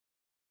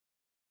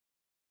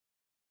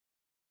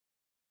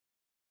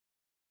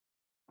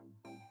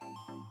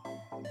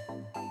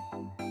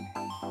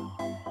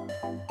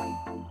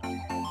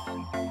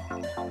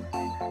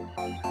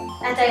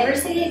At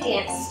Diversity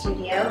Dance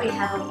Studio, we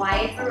have a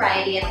wide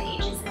variety of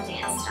ages and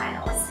dance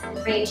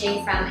styles,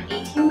 ranging from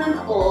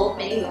 18-month-old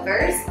mini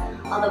movers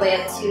all the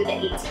way up to the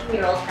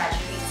 18-year-old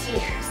graduating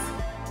seniors.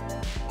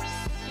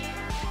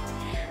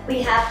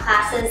 We have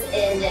classes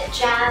in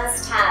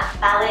jazz, tap,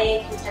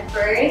 ballet,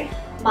 contemporary,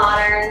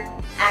 modern,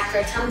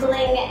 acro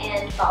tumbling,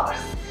 and ballroom.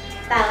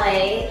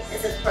 Ballet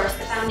is of course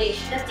the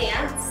foundation of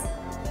dance.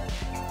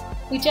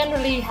 We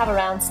generally have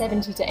around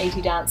 70 to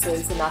 80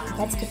 dancers in our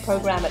competitive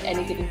program at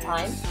any given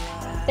time.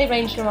 They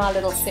range from our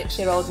little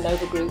 6-year-old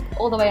Nova group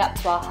all the way up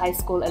to our high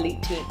school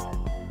elite team.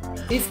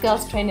 These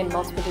girls train in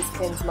multiple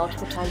disciplines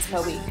multiple times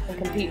per week and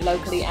compete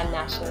locally and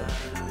nationally.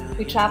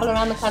 We travel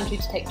around the country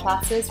to take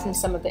classes from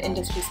some of the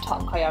industry's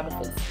top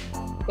choreographers.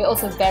 We're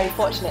also very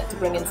fortunate to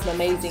bring in some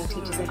amazing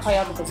teachers and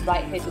choreographers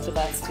right here to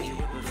Diversity.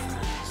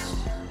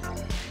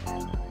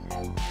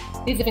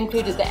 These have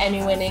included the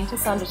Emmy-winning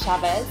Cassandra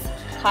Chavez,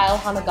 Kyle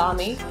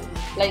Hanagami,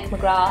 Blake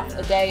McGrath,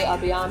 Ade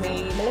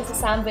Abiami, Melissa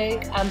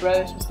Sandvig,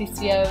 Ambrose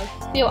Respicio,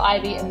 Theo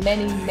Ivy, and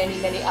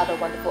many other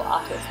wonderful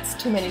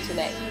artists, too many to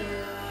name.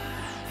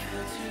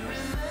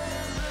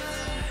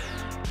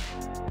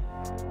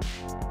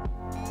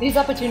 These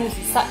opportunities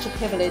are such a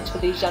privilege for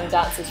these young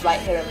dancers right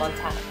here in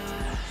Montana.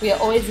 We are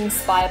always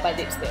inspired by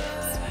the experience.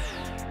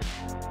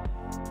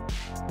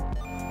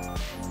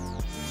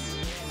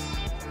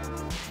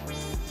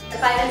 The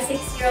 5- and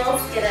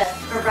 6-year-olds get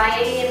a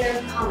variety in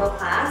their combo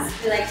class.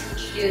 We like to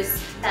introduce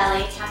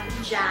ballet, tap,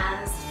 and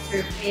jazz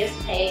through creative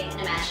play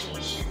and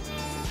imagination.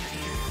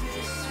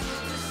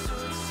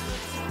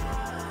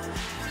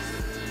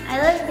 I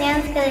love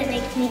dance because it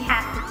makes me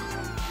happy.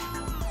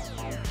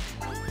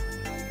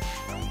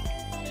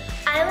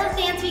 I love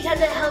dance because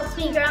it helps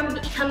me grow and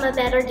become a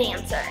better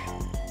dancer.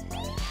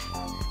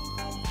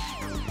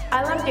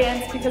 I love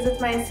dance because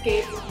it's my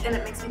escape and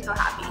it makes me feel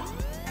happy.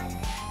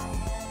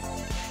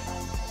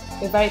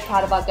 We're very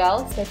proud of our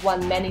girls. They've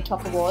won many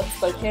top awards,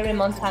 both here in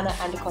Montana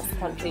and across the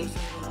country.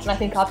 And I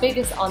think our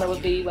biggest honour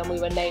would be when we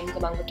were named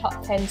among the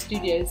top 10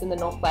 studios in the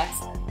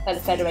Northwest by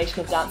the Federation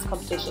of Dance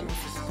Competitions,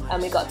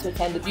 and we got to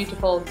attend the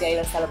beautiful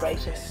gala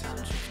celebration.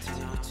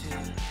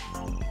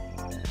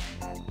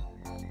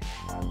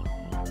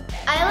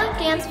 I love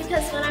dance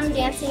because when I'm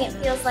dancing it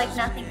feels like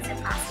nothing's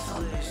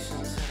impossible.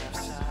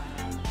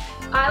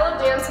 I love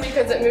dance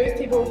because it moves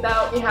people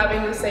without me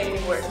having to say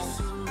any words.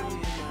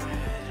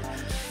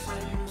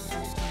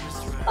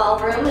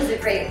 Ballroom is a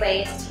great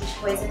way to teach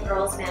boys and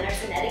girls manners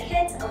and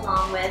etiquette,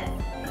 along with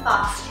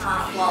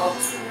foxtrot,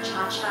 waltz,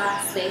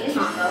 cha-cha, swing, and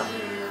mambo.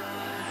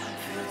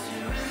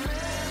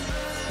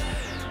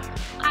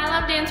 I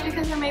love dance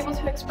because I'm able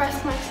to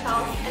express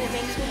myself and it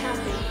makes me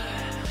happy.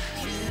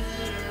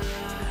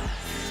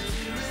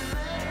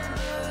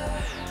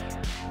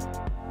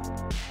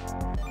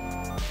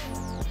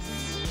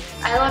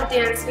 I love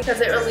dance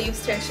because it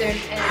relieves tension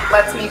and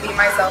lets me be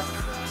myself.